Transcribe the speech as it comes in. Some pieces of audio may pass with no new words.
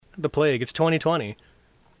The plague. It's 2020. No.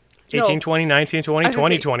 1820, 1920,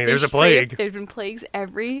 2020. There's a plague. There's been plagues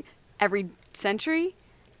every century,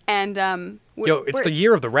 and It's the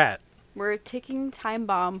year of the rat. we're a ticking time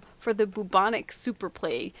bomb for the bubonic super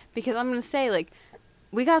plague. Because I'm gonna say, like,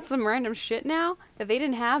 we got some random shit now that they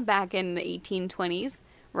didn't have back in the 1820s,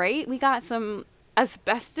 right? We got some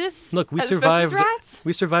asbestos. Look, we asbestos survived. Rats.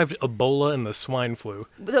 We survived Ebola and the swine flu.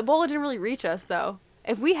 The Ebola didn't really reach us though.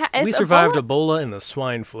 If we We survived Ebola and the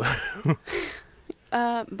swine flu.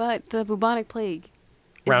 but the bubonic plague.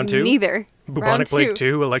 Is Round 2? Neither. Bubonic plague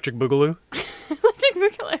 2, electric boogaloo. Electric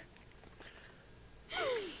Boogaloo.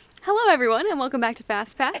 Hello, everyone, and welcome back to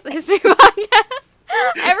Fast Pass, the history podcast.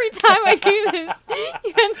 Every time I do this,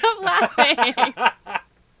 you end up laughing.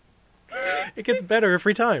 It gets better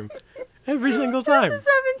every time. Every single time. This is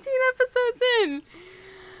 17 episodes in.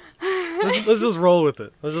 Let's just roll with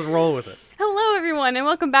it. Hello, everyone, and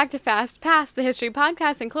welcome back to Fast Pass, the history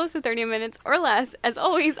podcast in close to 30 minutes or less. As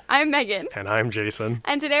always, I'm Megan. And I'm Jason.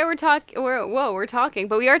 And today we're talking, and we're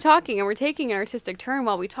taking an artistic turn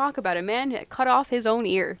while we talk about a man that cut off his own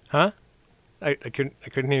ear. Huh? I couldn't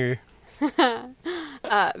hear you.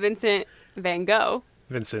 Vincent Van Gogh.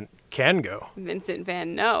 Vincent can go. Vincent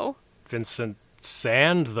Van No. Vincent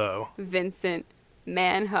Sand, though. Vincent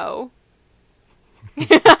Manho.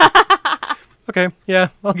 Okay, yeah,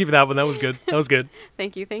 I'll give you that one. That was good.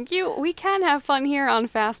 Thank you. We can have fun here on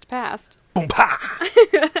Fast Past. Boom, pa!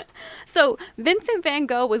 So, Vincent Van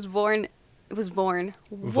Gogh was born. Vorn?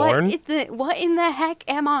 What in the heck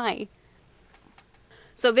am I?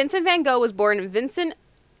 So, Vincent Van Gogh was born Vincent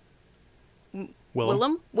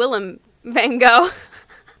Willem Van Gogh.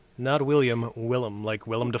 Not Willem, like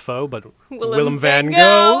Willem Dafoe, but Willem Van Van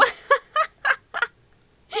Gogh. Gogh.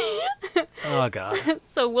 Oh, God.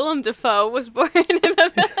 So Willem Dafoe was born in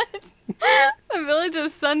the village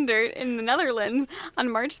of Sundert in the Netherlands on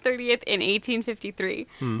March 30th in 1853.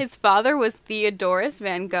 His father was Theodorus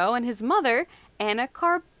Van Gogh and his mother, Anna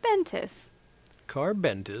Carbentus.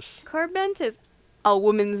 Carbentus. A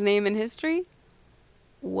woman's name in history?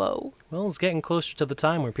 Whoa. Well, it's getting closer to the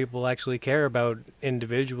time where people actually care about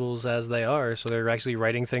individuals as they are, so they're actually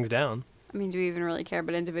writing things down. I mean, do we even really care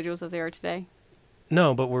about individuals as they are today?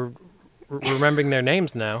 No, but we're remembering their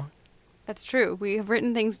names now. That's true. We have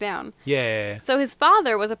written things down. Yeah. So his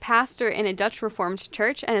father was a pastor in a Dutch Reformed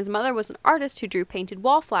church, and his mother was an artist who drew painted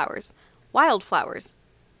wallflowers. Wildflowers.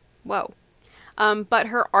 Whoa. But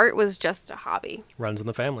her art was just a hobby. Runs in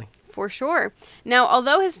the family. For sure. Now,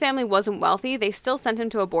 although his family wasn't wealthy, they still sent him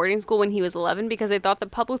to a boarding school when he was 11 because they thought the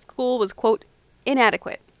public school was, quote,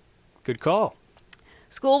 inadequate. Good call.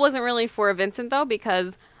 School wasn't really for Vincent, though,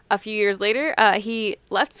 because a few years later, he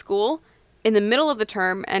left school in the middle of the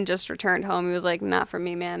term and just returned home. He was like, not for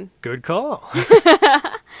me, man. Good call.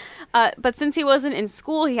 But since he wasn't in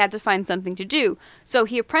school, he had to find something to do. So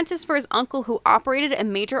he apprenticed for his uncle who operated a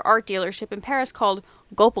major art dealership in Paris called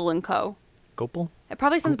Gopel & Co. Gopel? It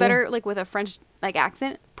probably sounds Goupil? Better like with a French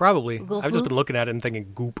accent. Probably. Gopel? I've just been looking at it and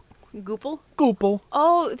thinking goop. Goopel? Goopel.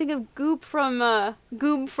 Oh, think of Goop from Meet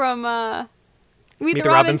the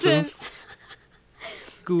Robinsons.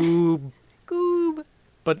 Goob. Goob.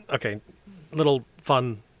 But, okay, little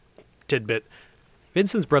fun tidbit.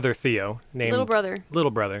 Vincent's brother Theo, named... Little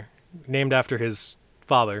brother. Named after his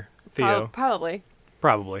father, Theo. Probably.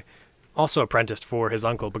 Also apprenticed for his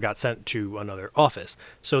uncle, but got sent to another office.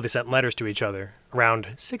 So they sent letters to each other, around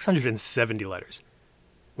 670 letters,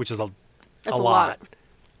 which is a lot.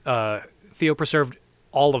 Theo preserved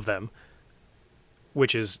all of them,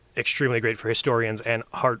 which is extremely great for historians and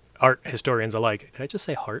art historians alike. Did I just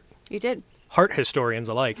say heart? You did. Heart historians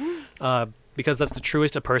alike, because that's the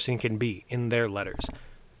truest a person can be in their letters.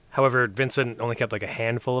 However, Vincent only kept like a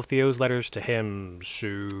handful of Theo's letters to him,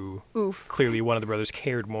 so Oof. Clearly one of the brothers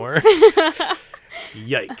cared more.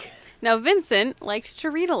 Yike. Now, Vincent liked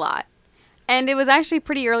to read a lot. And it was actually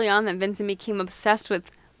pretty early on that Vincent became obsessed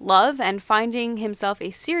with love and finding himself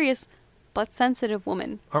a serious but sensitive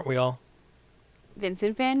woman. Aren't we all?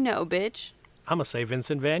 Vincent Van No, bitch. I'm going to say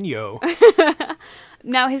Vincent Van Yo.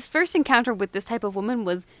 Now, his first encounter with this type of woman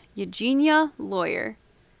was Eugenia Lawyer.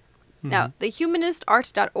 Now, the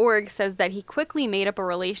humanistart.org says that he quickly made up a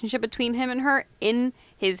relationship between him and her in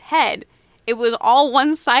his head. It was all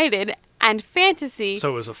one-sided and fantasy. So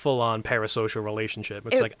it was a full-on parasocial relationship.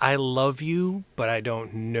 It's like, I love you, but I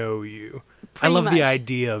don't know you. I love the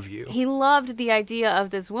idea of you. He loved the idea of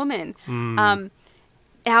this woman.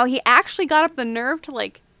 Now, he actually got up the nerve to,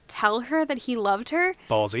 like, tell her that he loved her.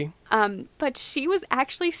 Ballsy. But she was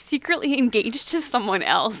actually secretly engaged to someone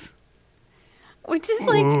else. Which is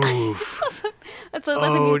like... Oof. that's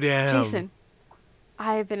a damn. Jason,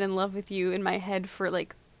 I have been in love with you in my head for,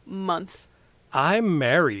 like, months. I'm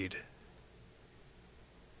married.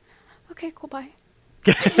 Okay, cool, bye.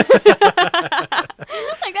 Like,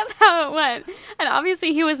 that's how it went. And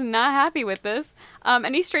obviously he was not happy with this.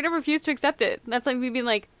 And he straight up refused to accept it. That's like me being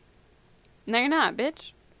like, no, you're not,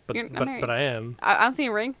 bitch. But I am. I don't see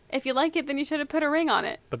a ring. If you like it, then you should have put a ring on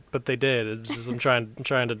it. But they did. It's just I'm trying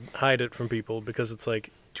to hide it from people because it's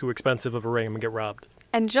like too expensive of a ring. I'm gonna get robbed.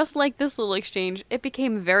 And just like this little exchange, it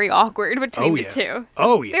became very awkward between the two.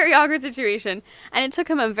 Oh yeah. Very awkward situation. And it took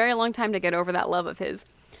him a very long time to get over that love of his.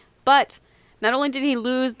 But not only did he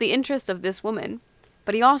lose the interest of this woman,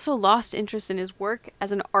 but he also lost interest in his work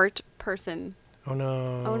as an art person. Oh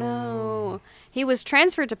no. Oh no. He was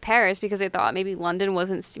transferred to Paris because they thought maybe London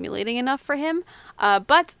wasn't stimulating enough for him.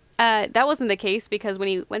 But that wasn't the case because when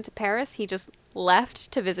he went to Paris, he just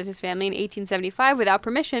left to visit his family in 1875 without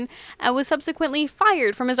permission and was subsequently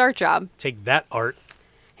fired from his art job. Take that, art.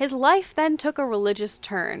 His life then took a religious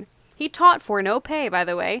turn. He taught for no pay, by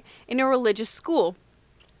the way, in a religious school.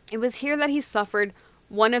 It was here that he suffered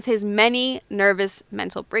one of his many nervous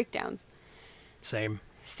mental breakdowns. Same.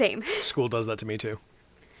 School does that to me too.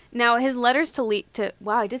 Now, his letters to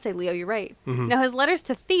wow, I did say Leo, you're right. Mm-hmm. Now, his letters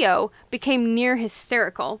to Theo became near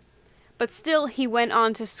hysterical. But still, he went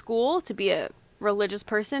on to school to be a religious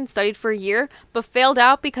person, studied for a year, but failed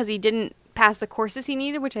out because he didn't pass the courses he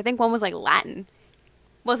needed, which I think one was like Latin.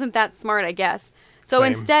 Wasn't that smart, I guess. So Same.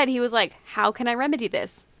 instead, he was like, how can I remedy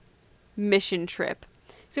this? Mission trip.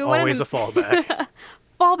 So he Always a fallback.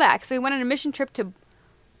 Fallback. So he went on a mission trip to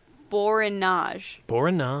Borinage.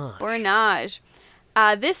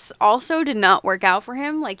 This also did not work out for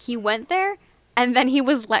him. Like, he went there, and then he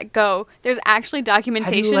was let go. There's actually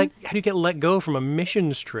documentation. How do you get let go from a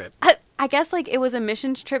missions trip? I guess, like, it was a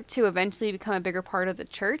missions trip to eventually become a bigger part of the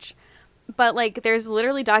church. But, like, there's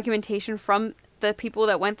literally documentation from the people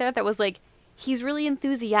that went there that was like, he's really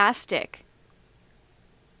enthusiastic.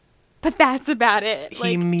 But that's about it.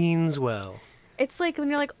 He means well. It's like when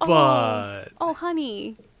you're like, oh,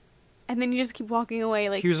 honey. And then you just keep walking away.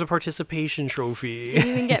 Like, here's a participation trophy. Didn't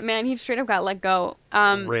even get, man, he straight up got let go.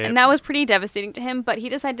 Rip. And that was pretty devastating to him. But he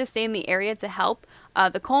decided to stay in the area to help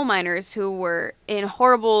the coal miners who were in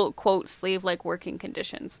horrible, quote, slave-like working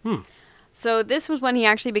conditions. So this was when he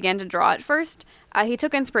actually began to draw at first. He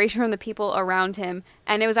took inspiration from the people around him.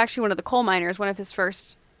 And it was actually one of the coal miners. One of his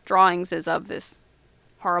first drawings is of this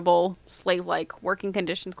horrible, slave-like working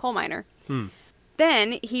conditions coal miner.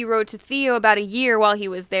 Then he wrote to Theo about a year while he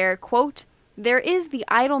was there, quote, "There is the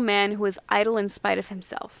idle man who is idle in spite of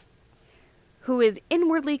himself, who is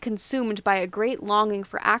inwardly consumed by a great longing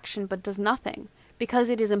for action but does nothing, because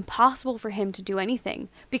it is impossible for him to do anything,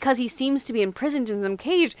 because he seems to be imprisoned in some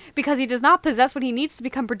cage, because he does not possess what he needs to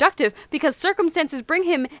become productive, because circumstances bring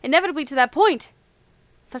him inevitably to that point.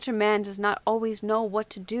 Such a man does not always know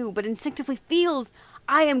what to do, but instinctively feels,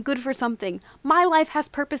 I am good for something. My life has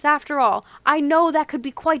purpose after all. I know that could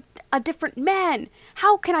be quite a different man.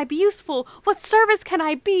 How can I be useful? What service can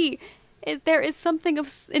I be? If there is something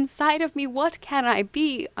inside of me. What can I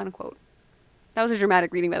be?" Unquote. That was a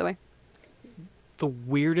dramatic reading, by the way. The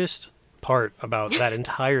weirdest part about that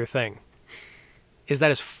entire thing is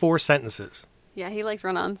that it's 4 sentences. Yeah, he likes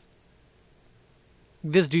run-ons.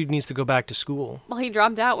 This dude needs to go back to school. Well, he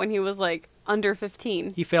dropped out when he was, like, under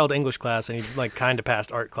 15. He failed English class and he, like, kind of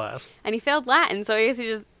passed art class. And he failed Latin, so I guess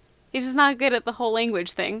he's just not good at the whole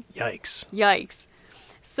language thing. Yikes.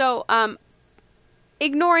 So,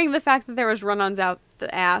 ignoring the fact that there was run-ons out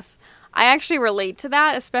the ass, I actually relate to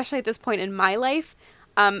that, especially at this point in my life.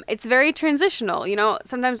 It's very transitional, you know?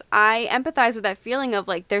 Sometimes I empathize with that feeling of,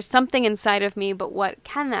 like, there's something inside of me, but what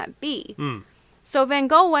can that be? So Van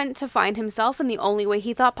Gogh went to find himself in the only way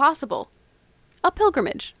he thought possible. A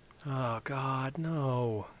pilgrimage. Oh, God,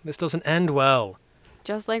 no. This doesn't end well.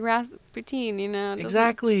 Just like Rasputin, you know?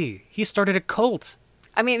 Exactly. He started a cult.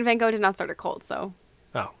 I mean, Van Gogh did not start a cult, so...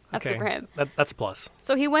 Oh, okay. That's good for him. That's a plus.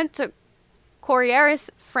 So he went to Courrières,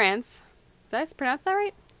 France. Did I pronounce that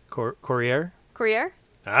right? Courrières? Courrières?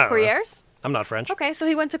 I don't know. Courrières? I'm not French. Okay, so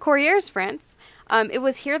he went to Courrières, France. It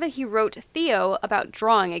was here that he wrote Theo about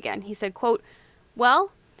drawing again. He said, quote,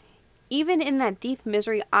 "Well, even in that deep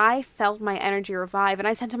misery, I felt my energy revive, and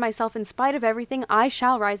I said to myself, in spite of everything, I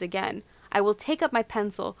shall rise again. I will take up my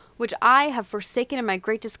pencil, which I have forsaken in my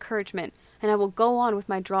great discouragement, and I will go on with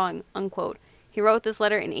my drawing," unquote. He wrote this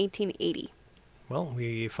letter in 1880. Well,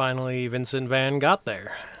 we finally Vincent Van got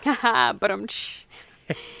there. Haha, but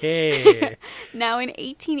Hey. Now, in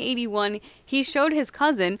 1881, he showed his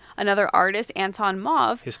cousin, another artist, Anton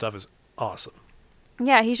Mauve. His stuff is awesome.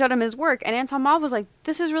 Yeah, he showed him his work, and Anton Mauve was like,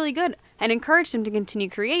 this is really good, and encouraged him to continue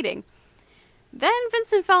creating. Then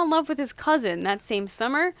Vincent fell in love with his cousin that same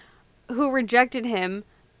summer, who rejected him,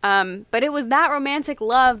 but it was that romantic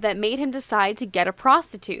love that made him decide to get a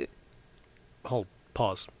prostitute. Hold,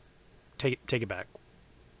 pause. Take it back.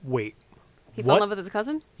 Wait. He fell in love with his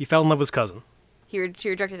cousin? He fell in love with his cousin. She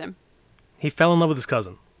rejected him. He fell in love with his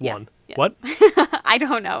cousin. Yes, One. yes. What? I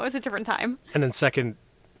don't know. It was a different time. And then second,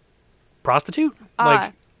 prostitute?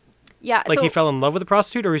 Yeah. Like so, he fell in love with a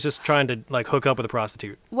prostitute, or he's just trying to like hook up with a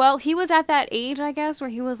prostitute? Well, he was at that age, I guess, where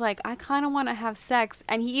he was like, I kind of want to have sex.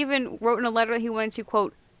 And he even wrote in a letter that he wanted to,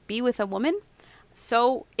 quote, be with a woman.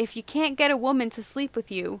 So if you can't get a woman to sleep with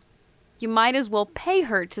you, you might as well pay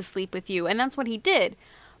her to sleep with you. And that's what he did.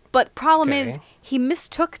 But the problem is, he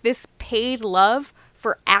mistook this paid love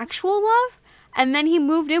for actual love. And then he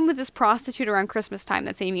moved in with this prostitute around Christmas time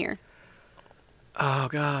that same year. Oh,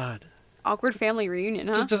 God. Awkward family reunion,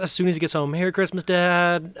 huh? Just as soon as he gets home, Merry Christmas,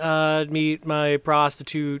 Dad. Meet my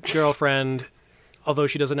prostitute girlfriend. Although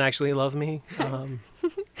she doesn't actually love me.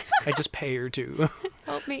 I just pay her to.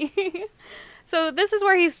 Help me. So this is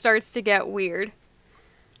where he starts to get weird.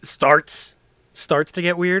 Starts to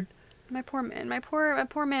get weird? My poor man. My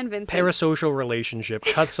poor man Vincent. Parasocial relationship.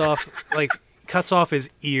 Cuts off his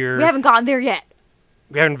ear. We haven't gotten there yet.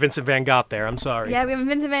 We haven't Vincent Van Gogh there, I'm sorry. Yeah, we haven't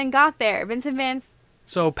Vincent Van Gogh there. Vincent Van's...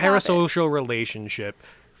 So, parasocial relationship.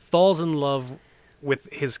 Falls in love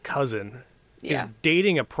with his cousin. Yeah. Is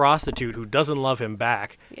dating a prostitute who doesn't love him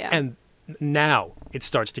back. Yeah. And now it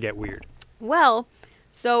starts to get weird. Well,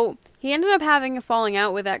 so he ended up having a falling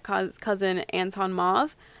out with that cousin Anton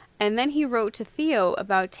Mauve. And then he wrote to Theo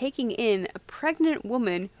about taking in a pregnant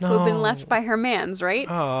woman who had been left by her mans, right?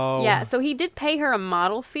 Oh. Yeah, so he did pay her a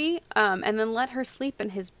model fee and then let her sleep in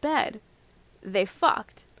his bed. They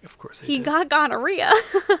fucked. Of course he did. got gonorrhea.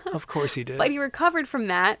 Of course he did. But he recovered from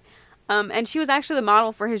that. And she was actually the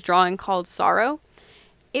model for his drawing called Sorrow.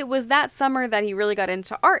 It was that summer that he really got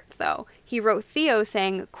into art, though. He wrote Theo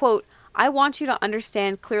saying, quote, I want you to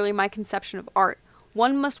understand clearly my conception of art.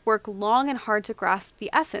 One must work long and hard to grasp the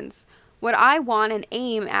essence. What I want and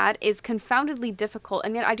aim at is confoundedly difficult,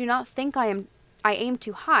 and yet I do not think I aim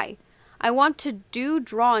too high. I want to do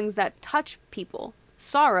drawings that touch people.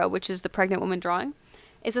 Sorrow, which is the pregnant woman drawing,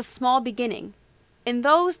 is a small beginning. In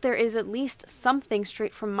those, there is at least something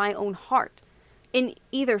straight from my own heart. In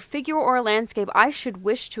either figure or landscape, I should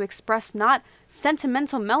wish to express not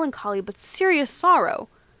sentimental melancholy, but serious sorrow.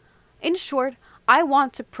 In short, I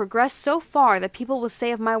want to progress so far that people will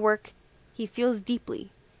say of my work, he feels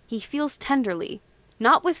deeply, he feels tenderly,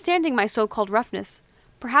 notwithstanding my so-called roughness,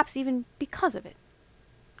 perhaps even because of it.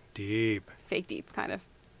 Deep. Fake deep, kind of.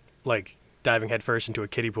 Like diving headfirst into a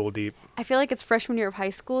kiddie pool deep. I feel like it's freshman year of high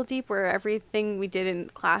school deep, where everything we did in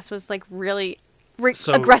class was like really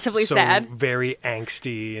aggressively sad. Very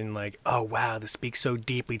angsty and like, oh wow, this speaks so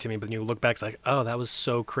deeply to me. But when you look back, it's like, oh, that was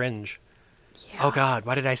so cringe. Yeah. Oh God,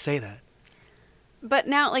 why did I say that? But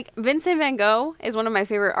now, like, Vincent Van Gogh is one of my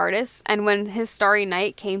favorite artists, and when his Starry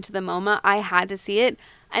Night came to the MoMA, I had to see it.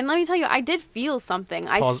 And let me tell you, I did feel something.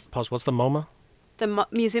 Pause. What's the MoMA? The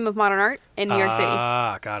Museum of Modern Art in New York City.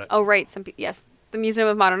 Ah, got it. Oh, right. Yes, the Museum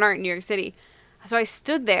of Modern Art in New York City. So I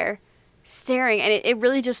stood there staring, and it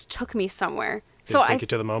really just took me somewhere. Did it take you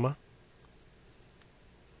to the MoMA?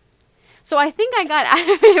 So I think I got out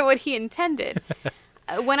of it what he intended.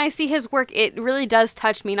 When I see his work, it really does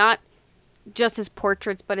touch me, not just his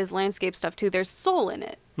portraits, but his landscape stuff, too. There's soul in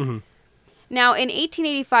it. Mm-hmm. Now, in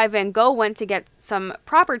 1885, Van Gogh went to get some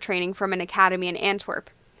proper training from an academy in Antwerp.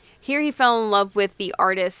 Here he fell in love with the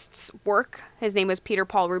artist's work. His name was Peter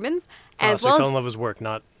Paul Rubens. So he fell in love with his work,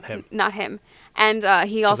 not him. Not him. And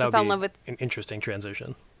he also fell in love with... an interesting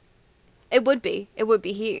transition. It would be.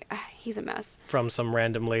 He's a mess. From some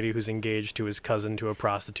random lady who's engaged to his cousin to a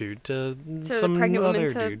prostitute to some the pregnant other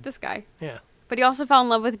woman to dude. this guy. Yeah. But he also fell in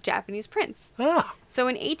love with a Japanese prince. Ah. So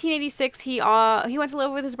in 1886, he went to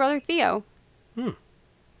live with his brother Theo. Well,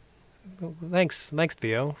 thanks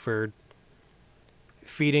Theo, for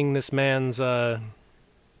feeding this man's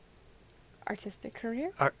artistic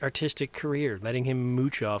career. Artistic career, letting him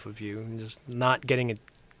mooch off of you, and just not getting a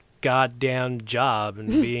goddamn job and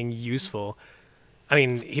being useful. I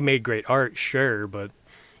mean, he made great art, sure, but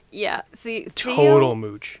yeah, see, total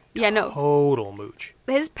mooch. Yeah, no, total mooch.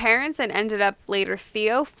 His parents, and ended up later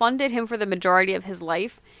Theo, funded him for the majority of his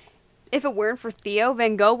life. If it weren't for Theo,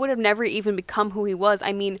 Van Gogh would have never even become who he was.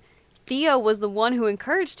 I mean, Theo was the one who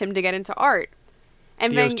encouraged him to get into art.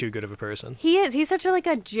 And Theo's too good of a person. He is. He's such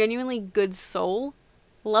a genuinely good soul.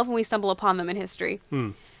 Love when we stumble upon them in history.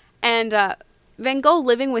 And Van Gogh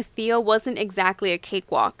living with Theo wasn't exactly a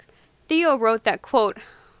cakewalk. Theo wrote that, quote,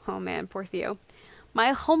 oh man, poor Theo,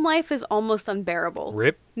 My home life is almost unbearable.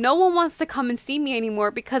 Rip. No one wants to come and see me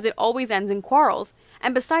anymore because it always ends in quarrels.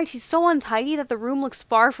 And besides, he's so untidy that the room looks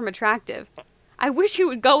far from attractive. I wish he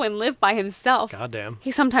would go and live by himself. Goddamn. He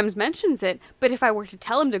sometimes mentions it, but if I were to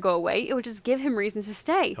tell him to go away, it would just give him reasons to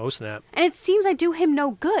stay. Oh, snap. And it seems I do him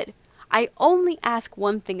no good. I only ask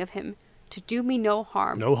one thing of him, to do me no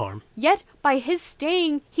harm. No harm. Yet, by his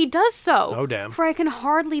staying, he does so. Oh, damn. For I can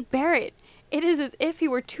hardly bear it. It is as if he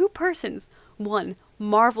were two persons. One,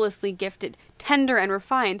 marvelously gifted, tender and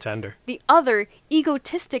refined. Tender. The other,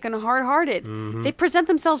 egotistic and hard-hearted. Mm-hmm. They present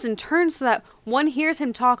themselves in turns so that one hears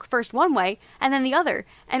him talk first one way, and then the other,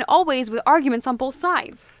 and always with arguments on both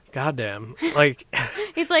sides. Goddamn. Like...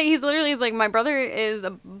 He's like, my brother is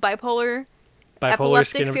a bipolar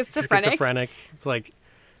epileptic schizophrenic. It's like,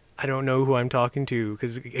 I don't know who I'm talking to,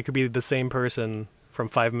 because it could be the same person from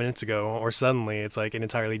 5 minutes ago, or suddenly it's like an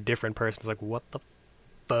entirely different person. It's like, what the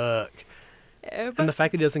fuck? And the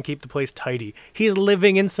fact that he doesn't keep the place tidy. He's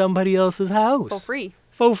living in somebody else's house. For free.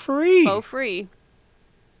 For free. For free.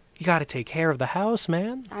 You gotta take care of the house,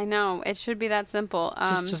 man. I know. It should be that simple.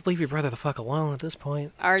 Just leave your brother the fuck alone at this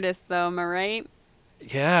point. Artist, though, am I right?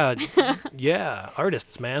 Yeah. Yeah.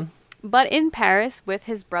 Artists, man. But in Paris, with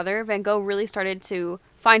his brother, Van Gogh really started to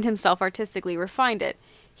find himself artistically, refined it.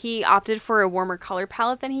 He opted for a warmer color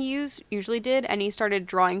palette than he usually did, and he started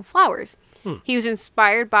drawing flowers. He was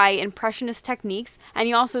inspired by Impressionist techniques, and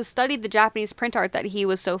he also studied the Japanese print art that he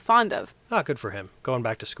was so fond of. Ah, good for him. Going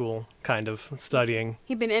back to school, kind of, studying.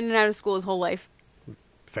 He'd been in and out of school his whole life.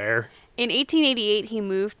 Fair. In 1888, he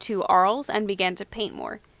moved to Arles and began to paint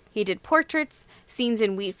more. He did portraits, scenes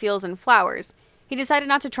in wheat fields, and flowers. He decided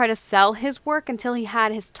not to try to sell his work until he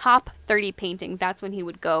had his top 30 paintings. That's when he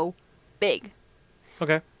would go big.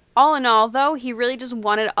 Okay. All in all, though, he really just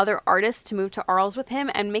wanted other artists to move to Arles with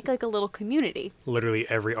him and make like a little community. Literally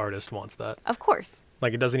every artist wants that. Of course.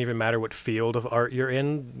 Like, it doesn't even matter what field of art you're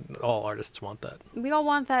in. All artists want that. We all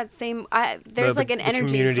want that same... there's like an energy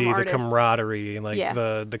community, from artists. the camaraderie, like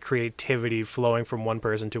the creativity flowing from one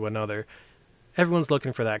person to another. Everyone's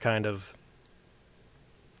looking for that kind of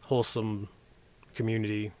wholesome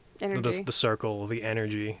community. Energy. The circle, the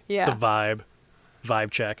energy, Yeah. the vibe.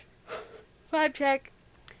 Vibe check. Vibe check.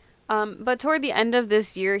 But toward the end of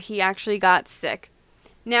this year, he actually got sick.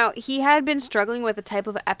 Now, he had been struggling with a type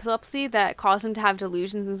of epilepsy that caused him to have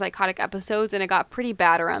delusions and psychotic episodes, and it got pretty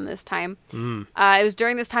bad around this time. It was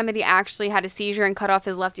during this time that he actually had a seizure and cut off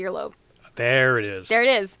his left earlobe. There it is. There it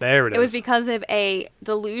is. There it is. It was because of a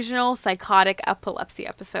delusional psychotic epilepsy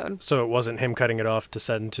episode. So it wasn't him cutting it off to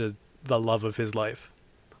send to the love of his life.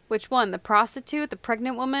 Which one? The prostitute? The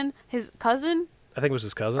pregnant woman? His cousin? I think it was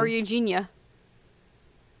his cousin. Or Eugenia?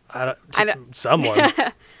 I don't, someone.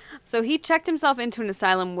 So he checked himself into an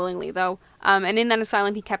asylum willingly, though, and in that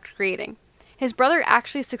asylum he kept creating. His brother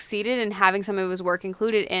actually succeeded in having some of his work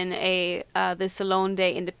included in the Salon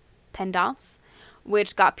des Indépendants,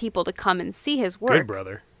 which got people to come and see his work. Good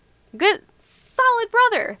brother. Good, solid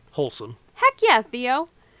brother. Wholesome. Heck yeah, Theo.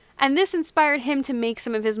 And this inspired him to make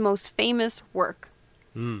some of his most famous work.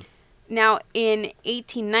 Now, in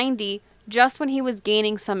 1890, just when he was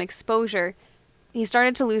gaining some exposure, he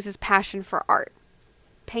started to lose his passion for art.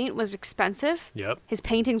 Paint was expensive. Yep. His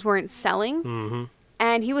paintings weren't selling. Mm-hmm.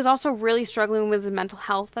 And he was also really struggling with his mental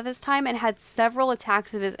health at this time and had several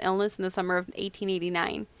attacks of his illness in the summer of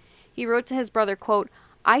 1889. He wrote to his brother, quote,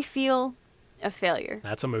 "I feel a failure.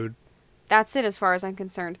 That's a mood. That's it as far as I'm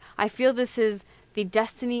concerned. I feel this is the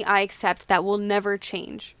destiny I accept that will never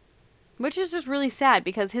change." Which is just really sad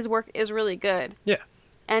because his work is really good. Yeah.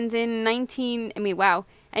 And in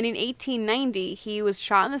 1890, he was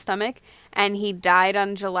shot in the stomach and he died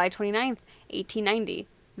on July 29th, 1890.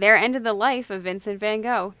 There ended the life of Vincent Van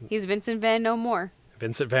Gogh. He's Vincent Van no more.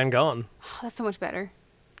 Vincent Van Gogh. Oh, that's so much better.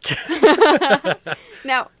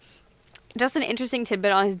 Now, just an interesting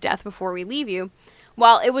tidbit on his death before we leave you.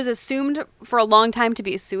 While it was assumed for a long time to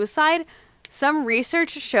be a suicide, some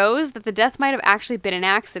research shows that the death might have actually been an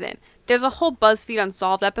accident. There's a whole BuzzFeed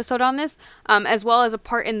Unsolved episode on this, as well as a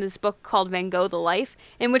part in this book called Van Gogh, The Life,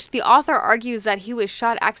 in which the author argues that he was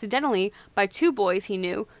shot accidentally by two boys he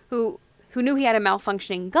knew who knew he had a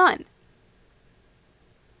malfunctioning gun.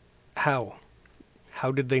 How?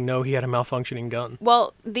 How did they know he had a malfunctioning gun?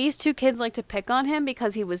 Well, these two kids like to pick on him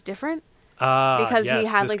because he was different. Because yes, he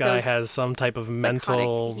had this like guy those has some type of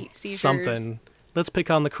mental seizures. something. Let's pick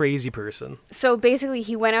on the crazy person. So basically,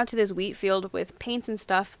 he went out to this wheat field with paints and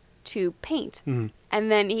stuff to paint. Mm-hmm.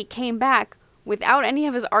 And then he came back without any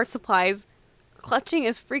of his art supplies, clutching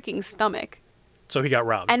his freaking stomach. So he got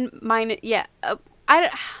robbed. And he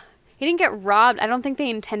didn't get robbed. I don't think they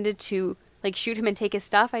intended to like shoot him and take his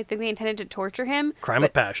stuff. I think they intended to torture him. Crime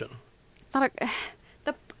of passion. It's not a.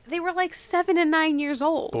 They were like 7 and 9 years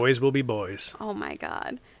old. Boys will be boys. Oh my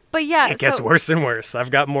god. But yeah, it gets worse and worse.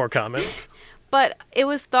 I've got more comments. But it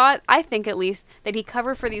was thought, I think at least, that he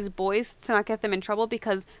covered for these boys to not get them in trouble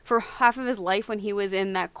because for half of his life when he was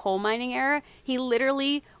in that coal mining era, he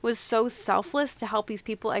literally was so selfless to help these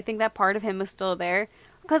people. I think that part of him was still there.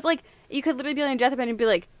 Because, like, you could literally be on a deathbed and be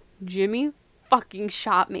like, Jimmy fucking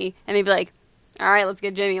shot me. And they'd be like, all right, let's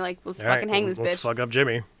get Jimmy. Like, let's fucking hang this bitch. Let's fuck up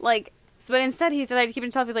Jimmy. Like, but instead he decided to keep it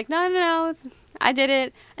himself. He's like, no, I did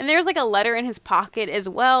it. And there's, like, a letter in his pocket as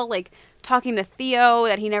well, like, talking to Theo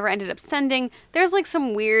that he never ended up sending. There's, like,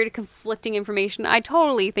 some weird conflicting information. I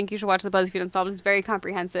totally think you should watch the BuzzFeed Unsolved. It's very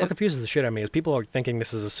comprehensive. What confuses the shit out of me is people are thinking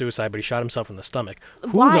this is a suicide, but he shot himself in the stomach.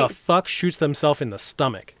 Why? Who the fuck shoots themselves in the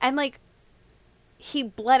stomach? And, like, he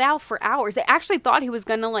bled out for hours. They actually thought he was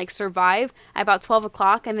gonna, like, survive at about 12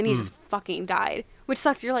 o'clock, and then he just fucking died. Which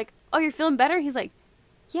sucks. You're like, oh, you're feeling better? He's like,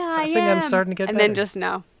 yeah, I think I'm starting to get better. And then just,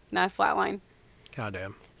 not flatline.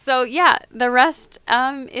 Goddamn. So, yeah, the rest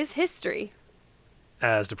is history.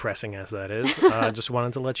 As depressing as that is, I just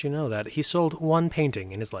wanted to let you know that he sold one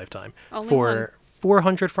painting in his lifetime for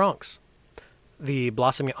 400 francs. The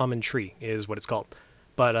Blossoming Almond Tree is what it's called.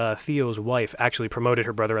 But Theo's wife actually promoted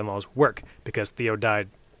her brother-in-law's work because Theo died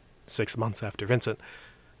 6 months after Vincent.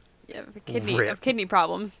 Yeah, of kidney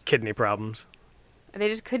problems. Kidney problems.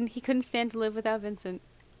 He couldn't stand to live without Vincent.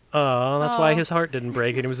 Oh, that's why his heart didn't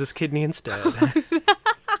break and it was his kidney instead.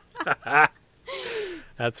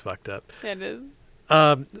 That's fucked up. It is.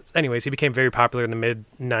 Anyways, he became very popular in the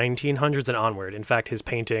mid-1900s and onward. In fact, his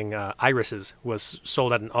painting, Irises, was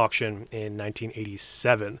sold at an auction in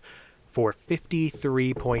 1987 for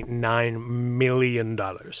 $53.9 million.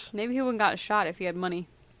 Maybe he wouldn't got shot if he had money.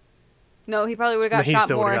 No, he probably would have got shot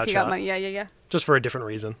more if he got money. Yeah. Just for a different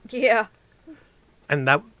reason. Yeah. And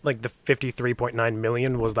that, like, the $53.9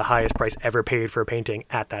 million was the highest price ever paid for a painting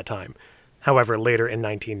at that time. However, later in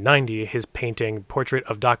 1990, his painting, Portrait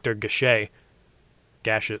of Dr. Gachet,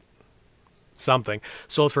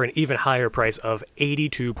 sold for an even higher price of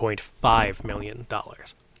 $82.5 million.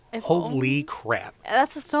 Holy crap.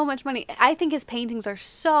 That's so much money. I think his paintings are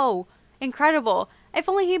so incredible. If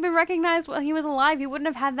only he'd been recognized while he was alive, he wouldn't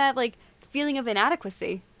have had that, like, feeling of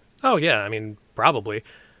inadequacy. Oh, yeah, I mean, probably.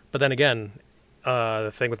 But then again,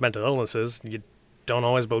 the thing with mental illnesses, you don't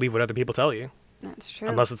always believe what other people tell you. That's true.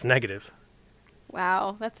 Unless it's negative.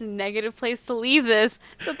 Wow, that's a negative place to leave this.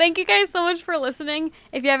 So thank you guys so much for listening.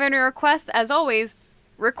 If you have any requests, as always,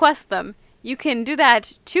 request them. You can do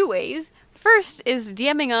that 2 ways. First is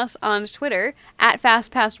DMing us on Twitter at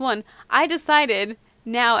FastPast1. I decided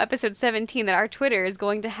now, episode 17, that our Twitter is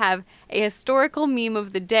going to have a historical meme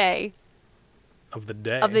of the day. Of the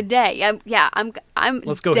day. I'm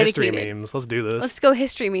Let's go dedicated. History memes. Let's do this. Let's go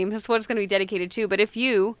history memes. That's what it's going to be dedicated to. But if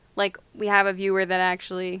you, like, we have a viewer that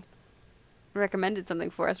actually recommended something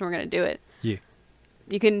for us and we're going to do it. Yeah.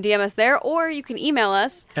 You can DM us there, or you can email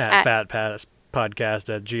us at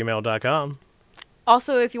fatpasspodcast@gmail.com.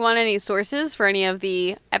 Also, if you want any sources for any of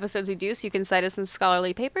the episodes we do, so you can cite us in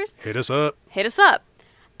scholarly papers, hit us up.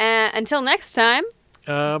 Until next time,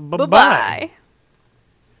 bye-bye.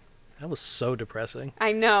 That was so depressing.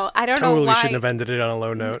 I know. I don't know why. Totally shouldn't have ended it on a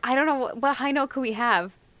low note. I don't know what high note could we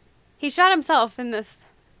have. He shot himself in this.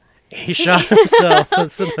 He shot himself.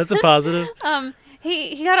 That's a positive.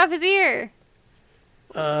 He got off his ear.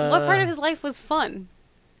 What part of his life was fun?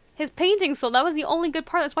 His painting sold. That was the only good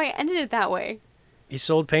part. That's why I ended it that way. He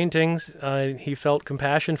sold paintings. He felt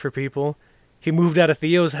compassion for people. He moved out of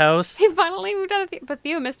Theo's house. He finally moved out of Theo. But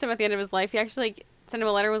Theo missed him at the end of his life. He actually sent him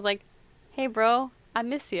a letter and was like, hey, bro, I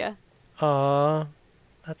miss you. Aw,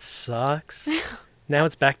 that sucks. Now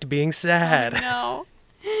it's back to being sad. Oh, no.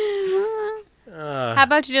 How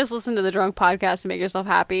about you just listen to the Drunk Podcast and make yourself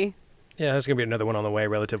happy? Yeah, there's going to be another one on the way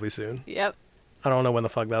relatively soon. Yep. I don't know when the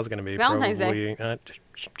fuck that was going to be. Valentine's Day.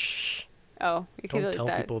 Oh, you could don't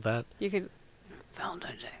tell people that. You could.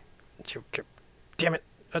 Valentine's Day. Damn it.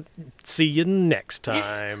 See you next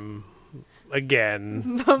time.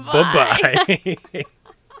 Again. Bye-bye. Bye-bye.